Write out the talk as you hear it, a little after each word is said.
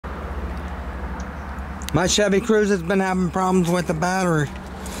My Chevy Cruze has been having problems with the battery.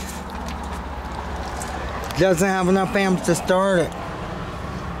 Doesn't have enough amps to start it.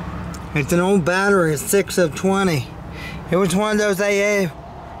 It's an old battery, it's 6 of 20. It was one of those AA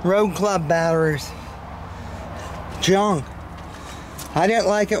Road Club batteries. Junk. I didn't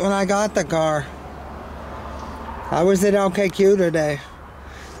like it when I got the car. I was at LKQ today.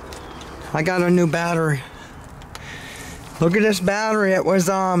 I got a new battery. Look at this battery. It was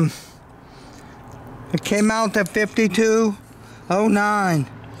it came out to 5209.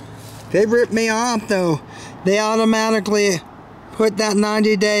 They ripped me off though. They automatically put that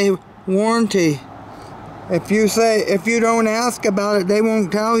 90-day warranty. If you don't ask about it, they won't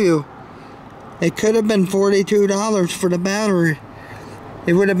tell you. It could have been $42 for the battery.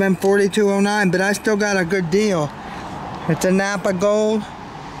 It would have been $42.09, but I still got a good deal. It's a Napa Gold.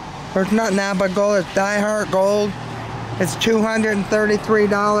 Or it's not Napa Gold, it's Diehard Gold. It's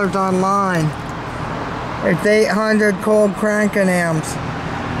 $233 online. It's 800 cold cranking amps.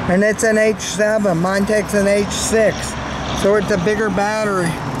 And it's an H7. Mine takes an H6. So it's a bigger battery.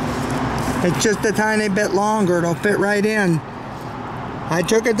 It's just a tiny bit longer. It'll fit right in. I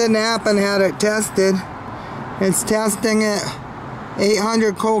took it to Napa and had it tested. It's testing at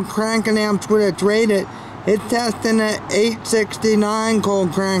 800 cold cranking amps when it's rated. It's testing at 869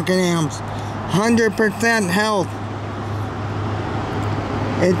 cold cranking amps. 100% health.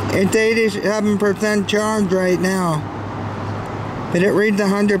 It's 87% charged right now. But it reads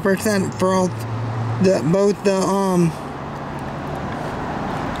 100% for both the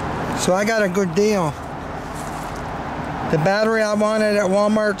so I got a good deal. The battery I wanted at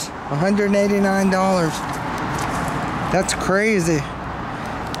Walmart's $189. That's crazy.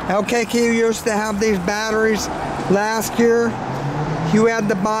 LKQ used to have these batteries last year. You had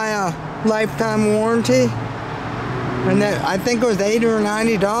to buy a lifetime warranty. And that, I think it was $80 or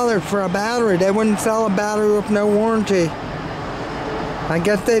 $90 for a battery. They wouldn't sell a battery with no warranty. I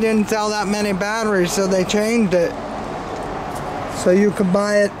guess they didn't sell that many batteries, so they changed it. So you could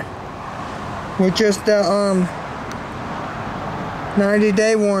buy it with just a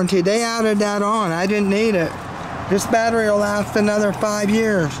 90-day warranty. They added that on. I didn't need it. This battery will last another 5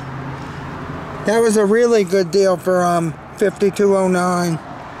 years. That was a really good deal for $52.09.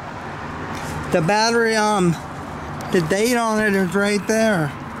 The battery, the date on it is right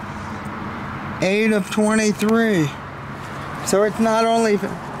there. 8 of 23. So it's not only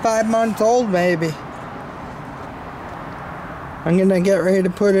 5 months old, maybe. I'm gonna get ready to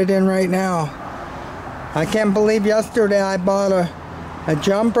put it in right now. I can't believe yesterday I bought a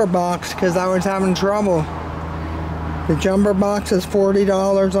jumper box because I was having trouble. The jumper box is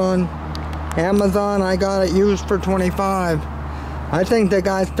 $40 on Amazon. I got it used for $25. I think the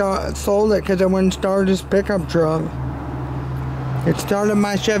guy sold it because it wouldn't start his pickup truck. It started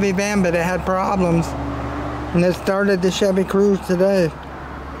my Chevy van, but it had problems. And it started the Chevy Cruze today.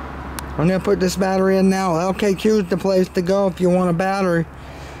 I'm gonna put this battery in now. LKQ is the place to go if you want a battery.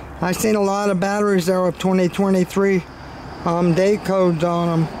 I've seen a lot of batteries there with 2023 date codes on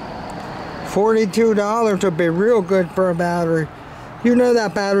them. $42 would be real good for a battery. You know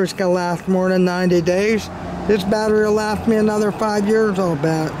that battery's gonna last more than 90 days. This battery will last me another 5 years, I'll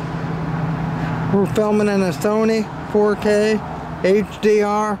bet. We're filming in a Sony 4K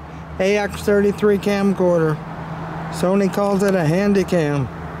HDR AX33 camcorder. Sony calls it a handy cam.